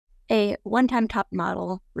A one-time top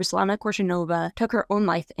model, Ruslana Korshunova, took her own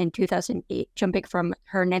life in 2008, jumping from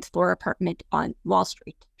her ninth-floor apartment on Wall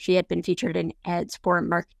Street. She had been featured in ads for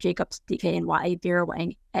Marc Jacobs, DKNY, Vera,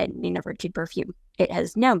 Wang, and Nina Ricci perfume. It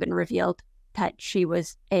has now been revealed that she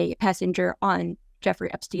was a passenger on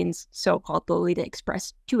Jeffrey Epstein's so-called Lolita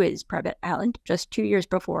Express to his private island just 2 years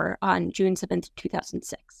before, on June 7th,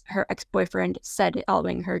 2006. Her ex-boyfriend said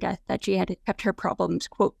following her death that she had kept her problems,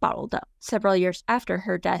 quote, bottled up. Several years after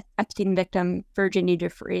her death, Epstein victim Virginia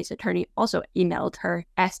Giuffre's attorney also emailed her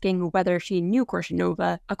asking whether she knew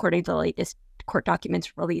Korshunova, according to the latest court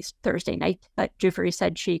documents released Thursday night, but Jeffrey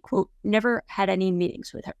said she, quote, never had any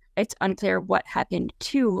meetings with her. It's unclear what happened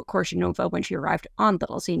to Korshunova when she arrived on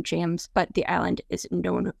Little St. James, but the island is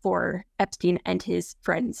known for Epstein and his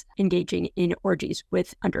friends engaging in orgies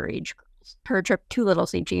with underage girls. Her trip to Little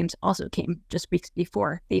St. James also came just weeks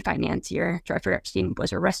before the financier Jeffrey Epstein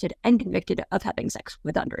was arrested and convicted of having sex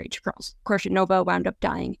with underage girls. Korshunova wound up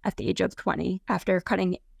dying at the age of 20 after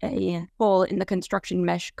cutting a hole in the construction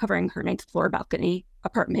mesh covering her ninth-floor balcony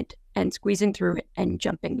apartment and squeezing through it and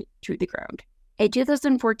jumping to the ground. A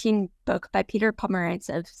 2014 book by Peter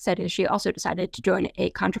Pomerantsev said she also decided to join a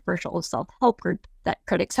controversial self-help group that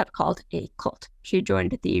critics have called a cult. She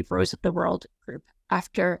joined the Rose of the World group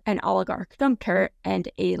after an oligarch dumped her and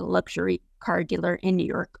a luxury car dealer in New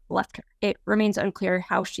York left her. It remains unclear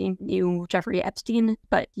how she knew Jeffrey Epstein,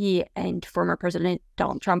 but he and former President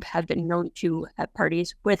Donald Trump have been known to have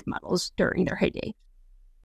parties with models during their heyday.